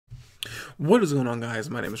What is going on, guys?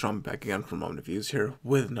 My name is Ramen, back again from Ramen Reviews here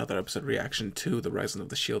with another episode reaction to The Rising of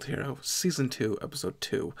the Shield Hero, Season 2, Episode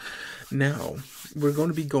 2. Now, we're going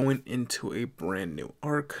to be going into a brand new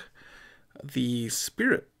arc, the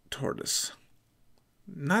Spirit Tortoise.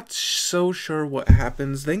 Not so sure what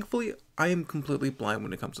happens. Thankfully, I am completely blind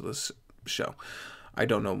when it comes to this show. I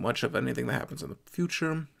don't know much of anything that happens in the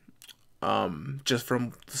future. Just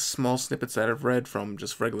from the small snippets that I've read from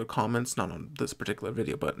just regular comments, not on this particular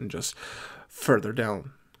video, but in just further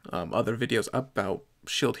down other videos about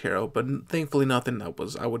Shield Hero, but thankfully nothing that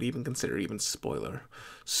was I would even consider even spoiler.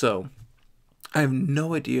 So I have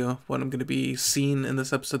no idea what I'm going to be seeing in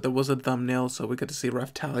this episode. There was a thumbnail, so we get to see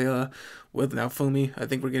Raftalia with Naofumi. I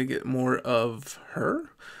think we're going to get more of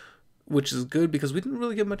her, which is good because we didn't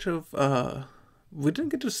really get much of we didn't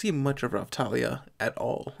get to see much of Raftalia at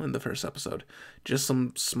all in the first episode. Just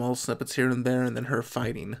some small snippets here and there, and then her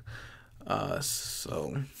fighting.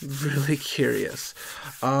 So really curious.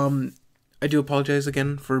 I do apologize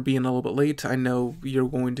again for being a little bit late. I know you're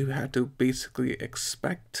going to have to basically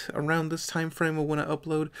expect around this time frame of when I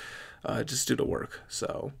upload, just due to work.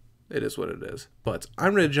 So it is what it is. But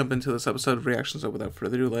I'm ready to jump into this episode of reactions. So without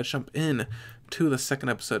further ado, let's jump in to the second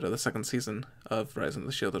episode of the second season of Rising of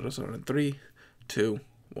the Shield Hero in 3, 2,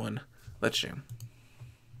 1, let's jam.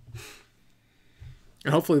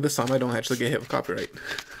 And hopefully this time I don't actually get hit with copyright.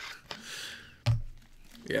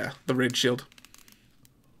 Yeah, the raid shield.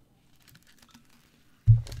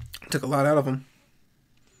 Took a lot out of him.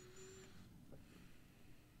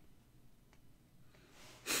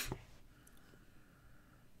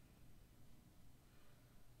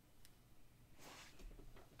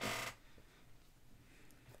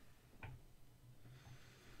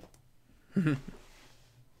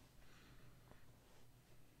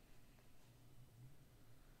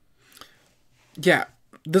 Yeah,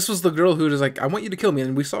 this was the girl who was like, I want you to kill me,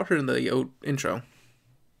 and we saw her in the intro.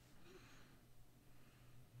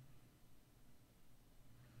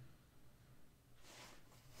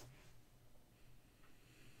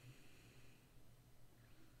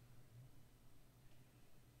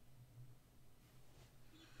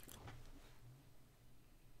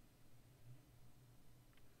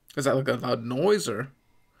 Is that like a loud noise or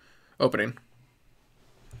opening?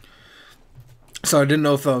 So I didn't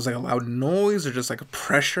know if that was like a loud noise or just like a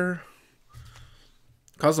pressure.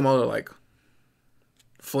 Caused them all to like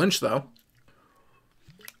flinch though.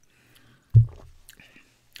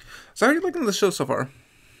 So how are you liking the show so far?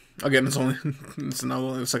 Again, it's not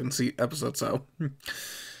only the second episode, so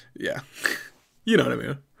yeah, you know what I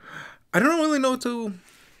mean. I don't really know what to.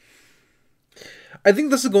 I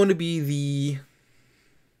think this is going to be the.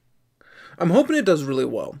 I'm hoping it does really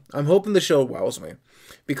well. I'm hoping the show wows me,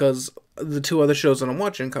 because the two other shows that I'm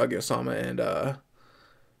watching, Kaguya-sama and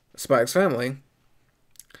Spy X Family,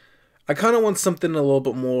 I kind of want something a little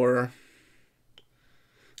bit more.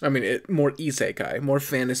 I mean, more isekai, more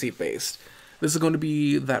fantasy based. This is going to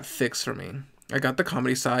be that fix for me. I got the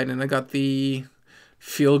comedy side, and I got the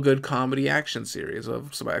feel good comedy action series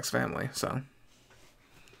of Spy X Family. So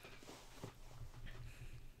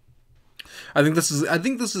I think this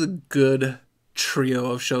is a good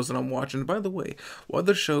trio of shows that I'm watching. By the way, what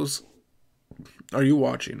other shows are you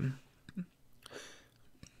watching?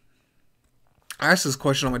 I asked this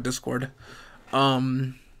question on my Discord.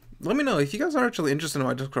 Let me know if you guys are actually interested in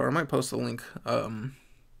my Discord. I might post a link.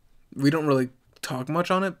 We don't really talk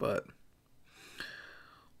much on it, but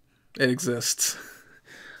it exists.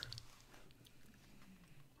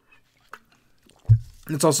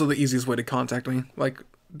 It's also the easiest way to contact me, like,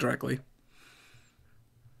 directly.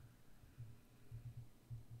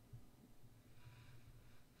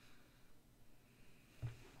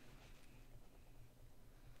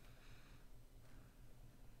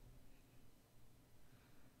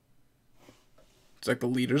 It's like the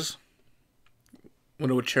leaders.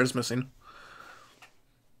 Wonder what chair's missing.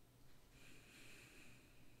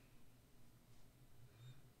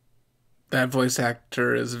 That voice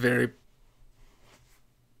actor is very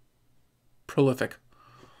prolific.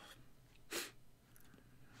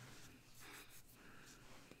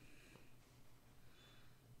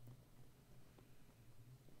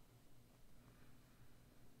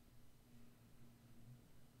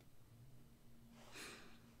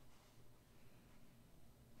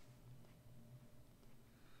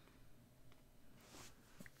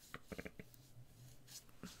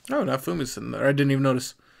 Oh, Naofumi's sitting there. I didn't even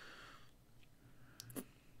notice.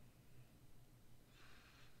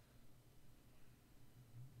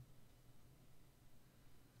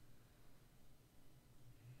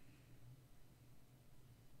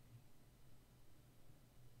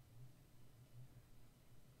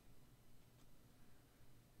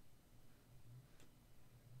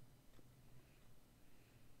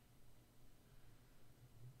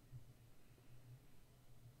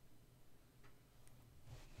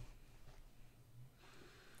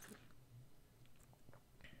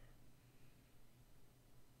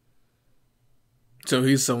 So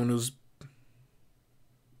he's someone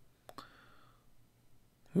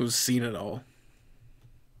who's seen it all.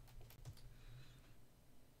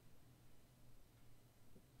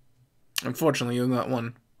 Unfortunately, you got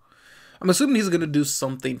one. I'm assuming he's gonna do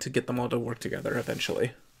something to get them all to work together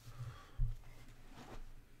eventually.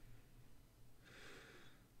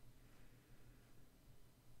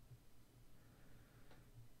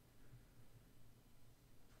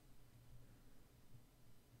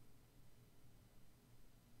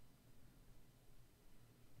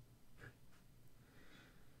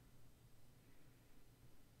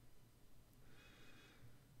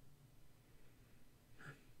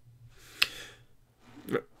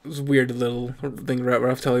 It was a weird little thing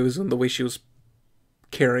Raftelli was in the way she was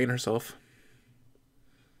carrying herself.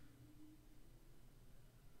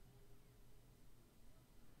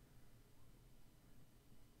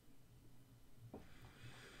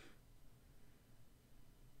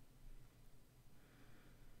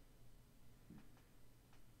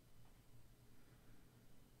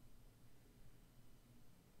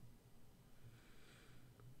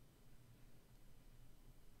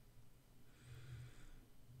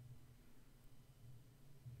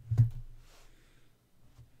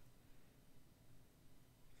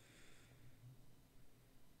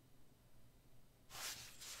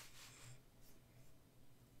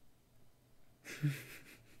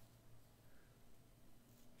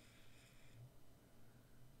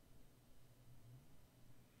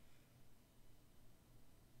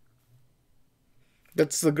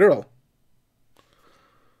 That's the girl,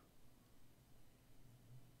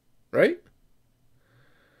 right?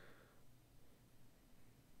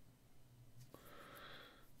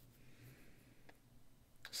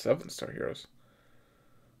 7-star heroes.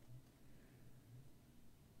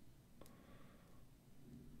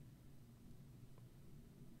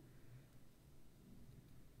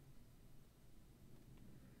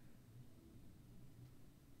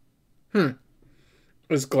 Hmm.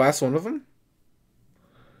 Is Glass one of them?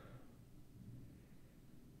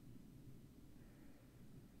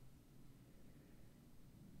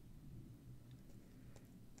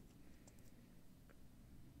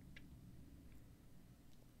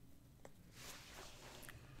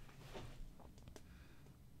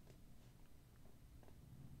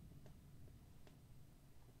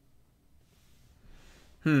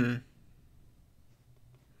 Hmm.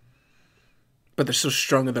 But they're still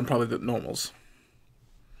stronger than probably the normals.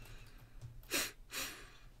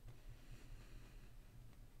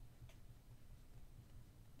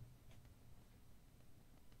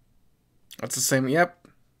 That's the same. Yep.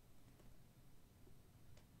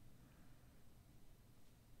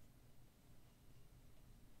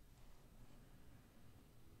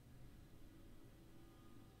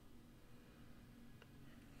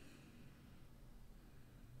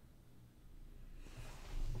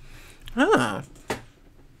 Ah.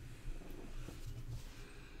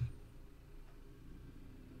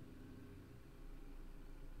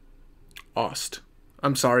 Ost.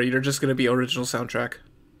 I'm sorry, you're just gonna be original soundtrack.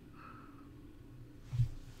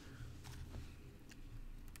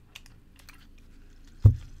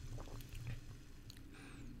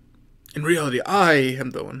 In reality, I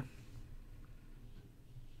am the one.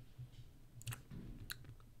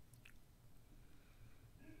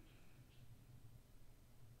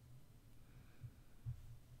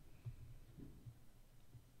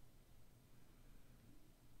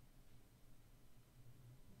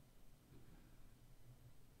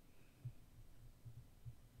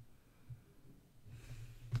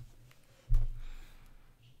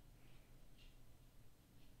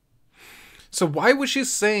 So why was she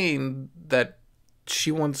saying that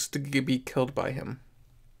she wants to be killed by him?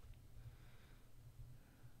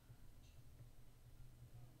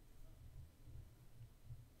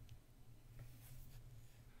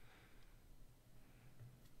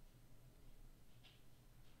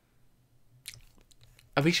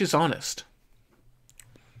 At least she's honest.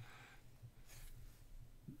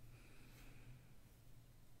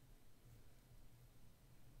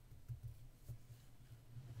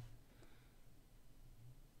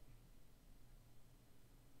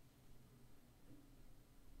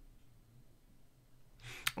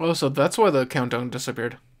 Oh, so that's why the countdown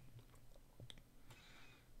disappeared.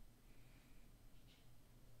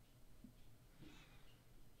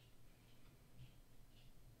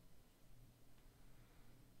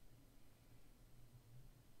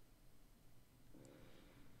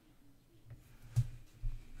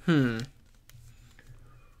 Hmm.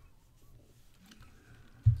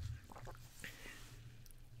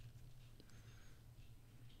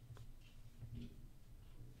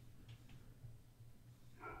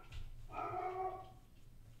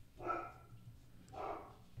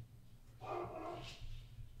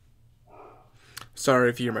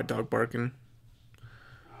 Sorry if you hear my dog barking.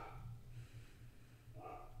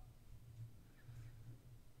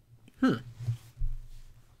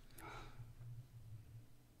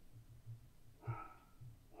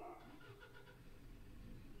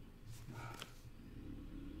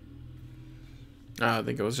 I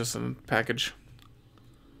think it was just a package.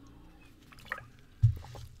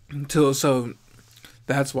 So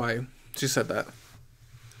that's why she said that.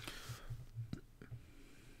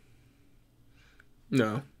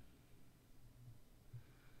 No.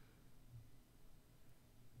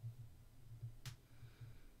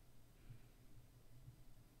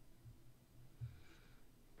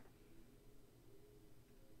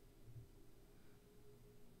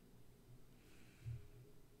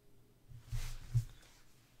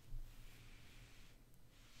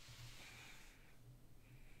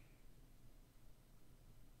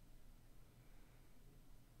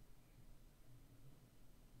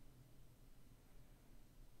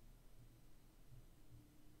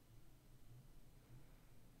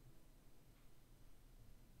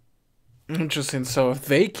 Interesting. So if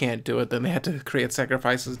they can't do it, then they had to create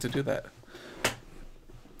sacrifices to do that.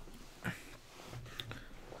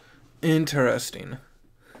 Interesting.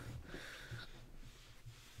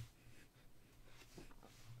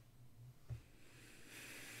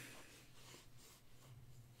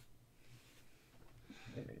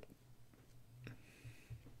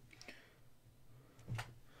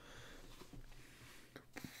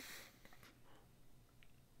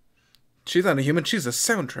 She's not a human, she's a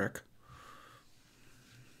soundtrack.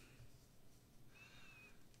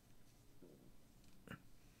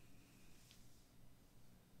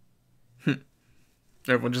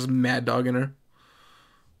 Everyone just mad dogging her.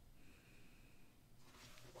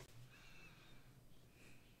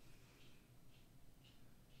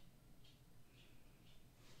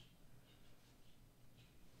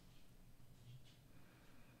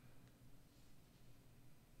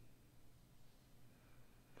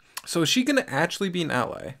 So is she gonna actually be an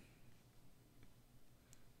ally?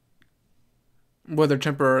 Whether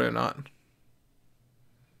temporary or not.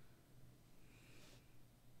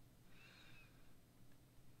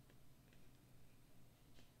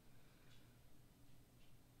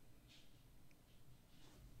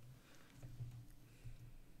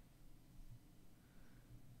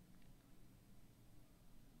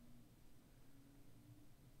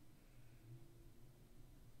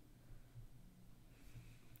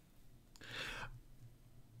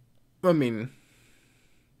 I mean,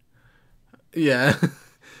 yeah.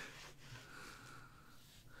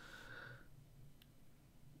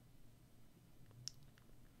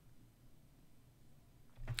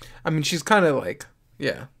 I mean, she's kind of like,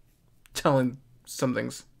 yeah, telling some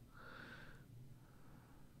things.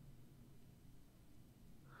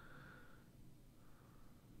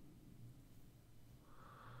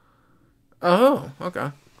 Oh,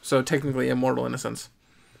 okay. So technically immortal in a sense.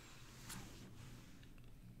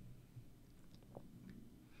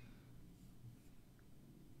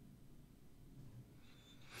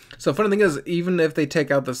 So funny thing is, even if they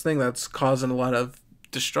take out this thing that's causing a lot of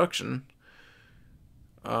destruction,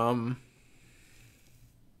 um,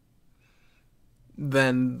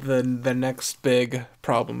 then the next big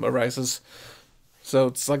problem arises. So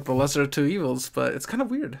it's like the lesser of two evils, but it's kind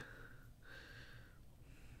of weird.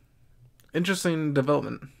 Interesting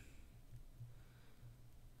development.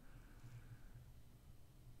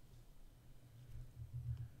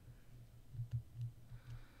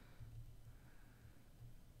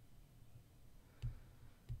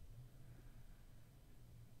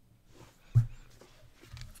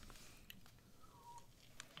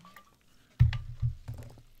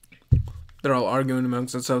 They're all arguing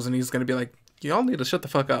amongst themselves, and he's gonna be like, "Y'all need to shut the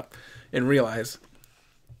fuck up and realize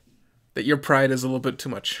that your pride is a little bit too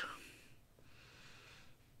much."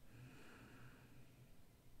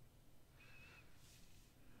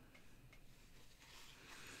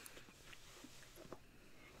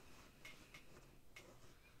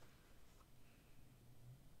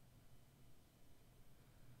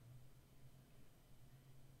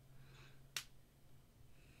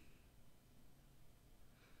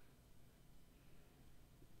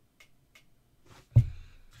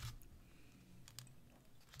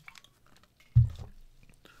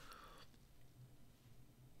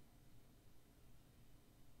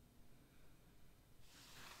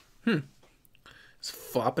 He's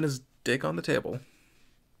flopping his dick on the table.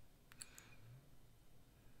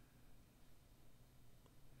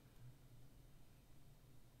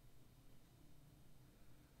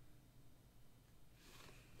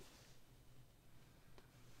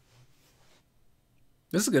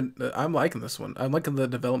 This is good. I'm liking this one. I'm liking the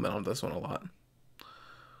development on this one a lot.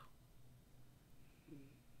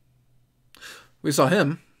 We saw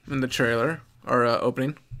him in the trailer or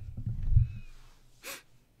opening.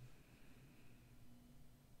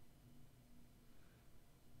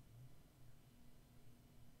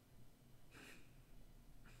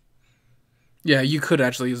 Yeah, you could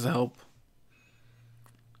actually use the help.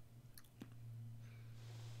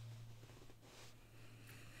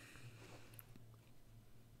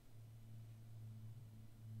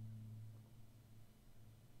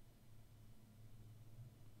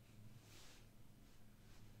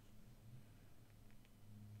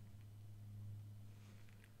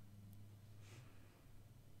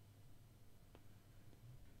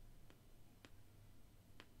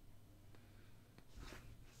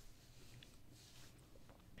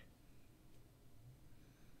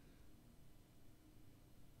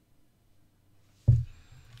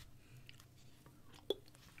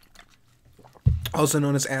 Also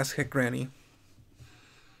known as Ass Kick Granny.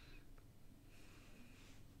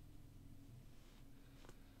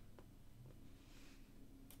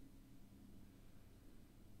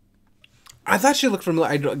 I thought she looked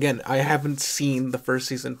familiar. Again, I haven't seen the first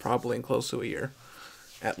season probably in close to a year,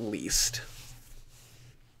 at least.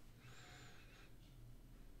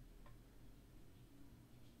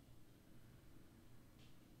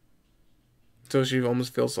 So she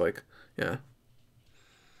almost feels like, yeah.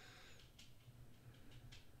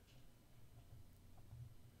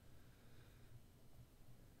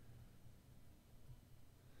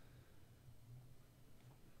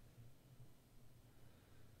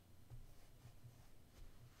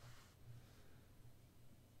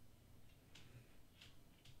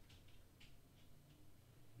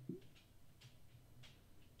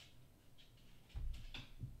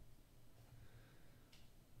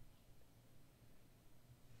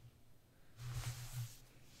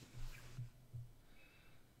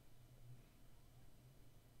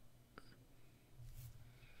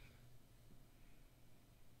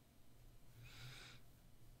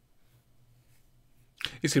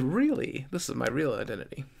 You see, really, this is my real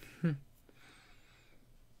identity.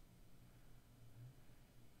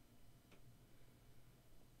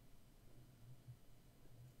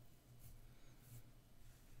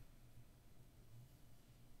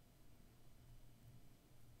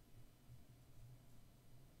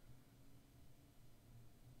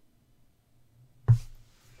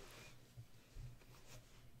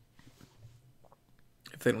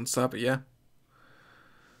 If they don't stop it, yeah.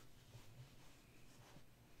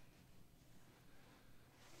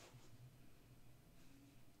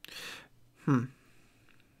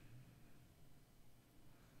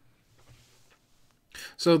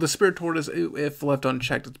 So the spirit tortoise, if left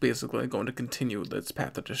unchecked, it's basically going to continue its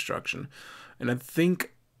path of destruction. And I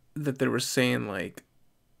think that they were saying like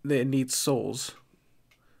that it needs souls,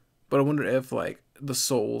 but I wonder if like the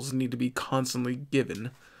souls need to be constantly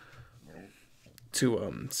given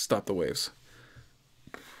to stop the waves.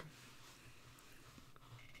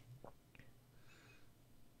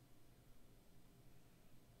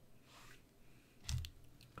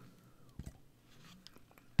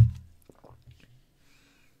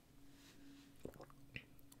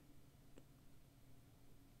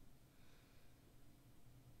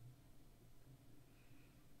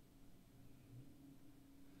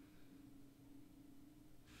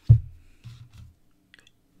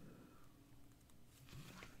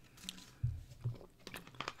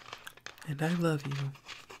 And I love you.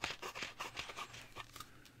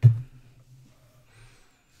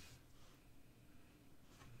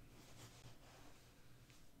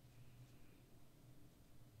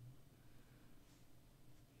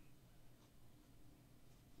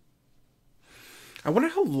 I wonder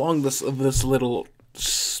how long this little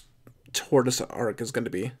tortoise arc is going to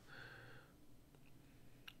be.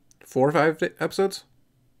 4 or 5 episodes.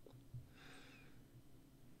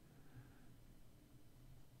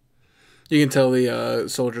 You can tell the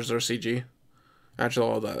soldiers are CG. Actually,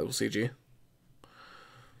 all that was CG.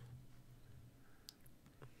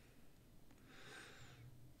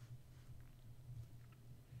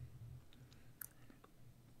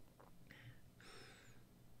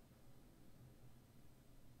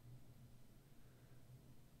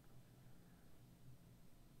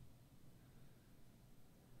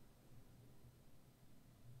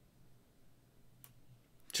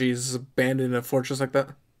 Jesus, abandoned a fortress like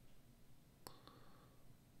that.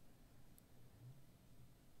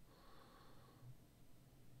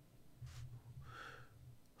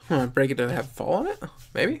 Huh, break it and have fall on it?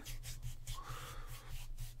 Maybe?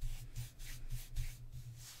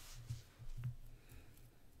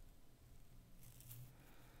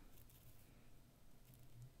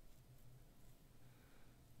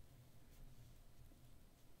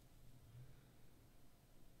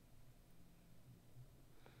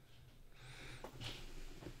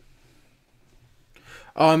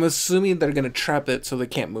 Oh, I'm assuming they're gonna trap it so they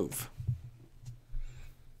can't move.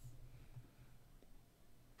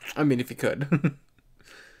 I mean, if you could.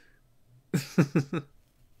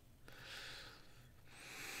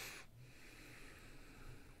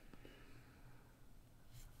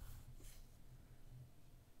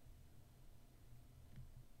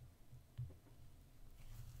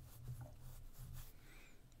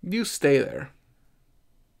 You stay there.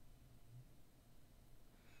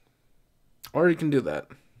 Or you can do that.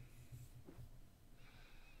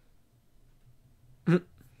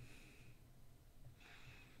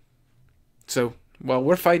 So, while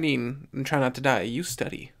we're fighting and trying not to die, you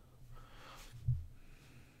study.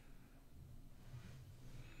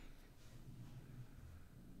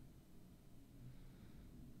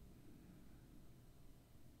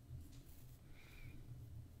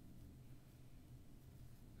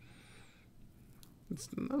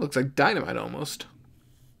 That looks like dynamite almost.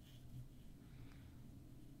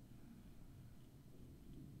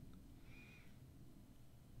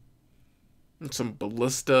 And some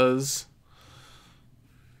ballistas.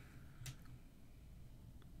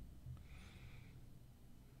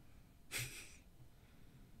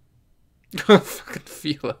 Fucking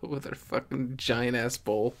Philo with her fucking giant ass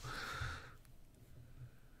bowl.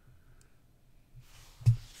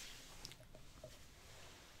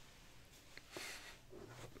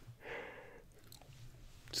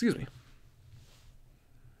 Excuse me.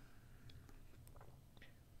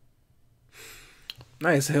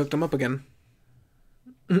 Nice, I hooked him up again.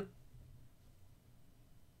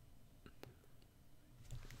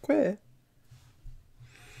 Quit.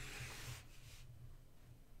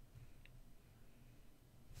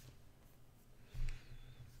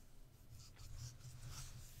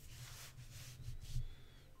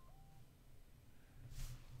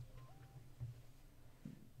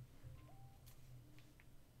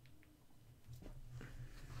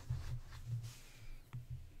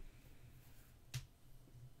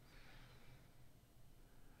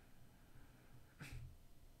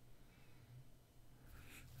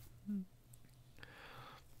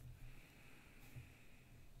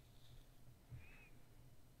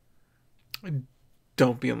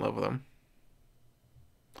 Don't be in love with him.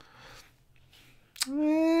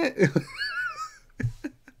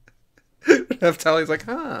 Tally's like,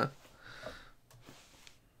 huh.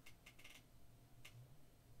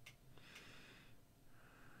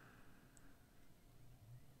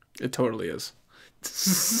 It totally is.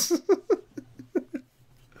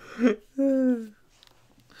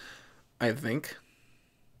 I think.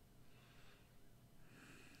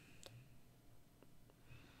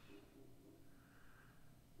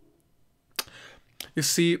 You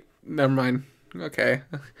see, never mind. Okay.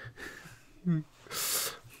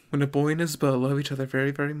 When a boy and his beau love each other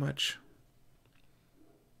very, very much.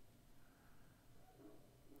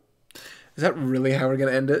 Is that really how we're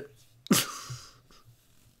gonna end it?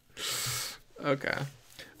 Okay.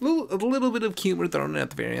 A little bit of humor thrown in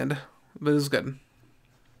at the very end, but it was good.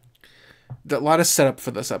 A lot of setup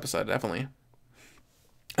for this episode, definitely.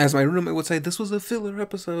 As my roommate would say, this was a filler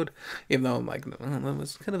episode. Even though I'm like, no, it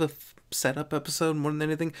was kind of a setup episode more than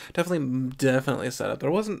anything. Definitely a setup. There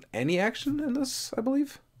wasn't any action in this, I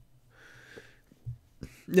believe.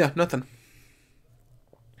 Yeah, nothing.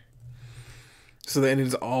 So the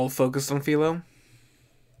ending's all focused on Philo.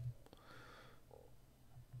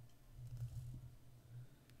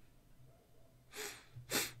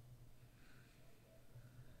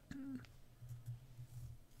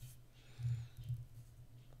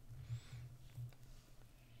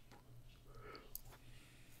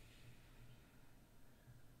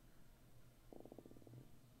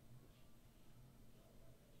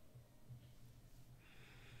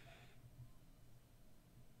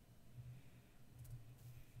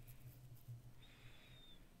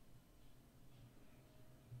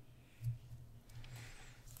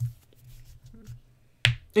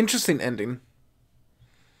 Interesting ending.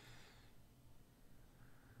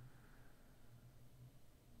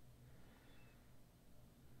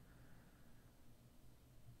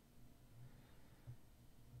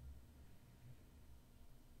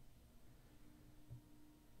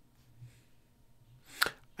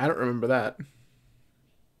 I don't remember that.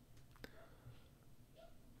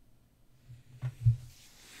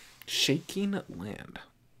 Shaking Land.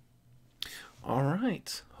 All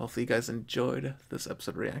right. Hopefully you guys enjoyed this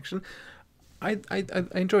episode reaction. I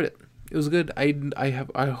enjoyed it. It was good. I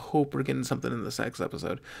hope we're getting something in this next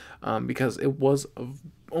episode, because it was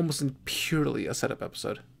almost purely a setup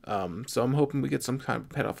episode. So I'm hoping we get some kind of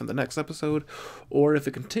payoff in the next episode, or if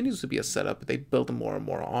it continues to be a setup, they build more and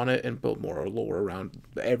more on it and build more lore around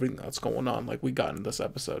everything that's going on, like we got in this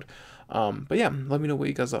episode. But yeah, let me know what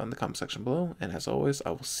you guys thought in the comment section below, and as always, I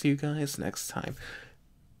will see you guys next time.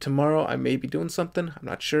 Tomorrow I may be doing something. I'm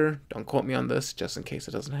not sure. Don't quote me on this, just in case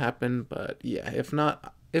it doesn't happen. But yeah, if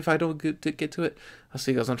not, if I don't get to it, I'll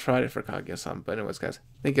see you guys on Friday for Kaguya-sama. But anyways, guys,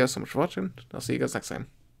 thank you guys so much for watching. I'll see you guys next time.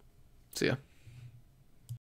 See ya.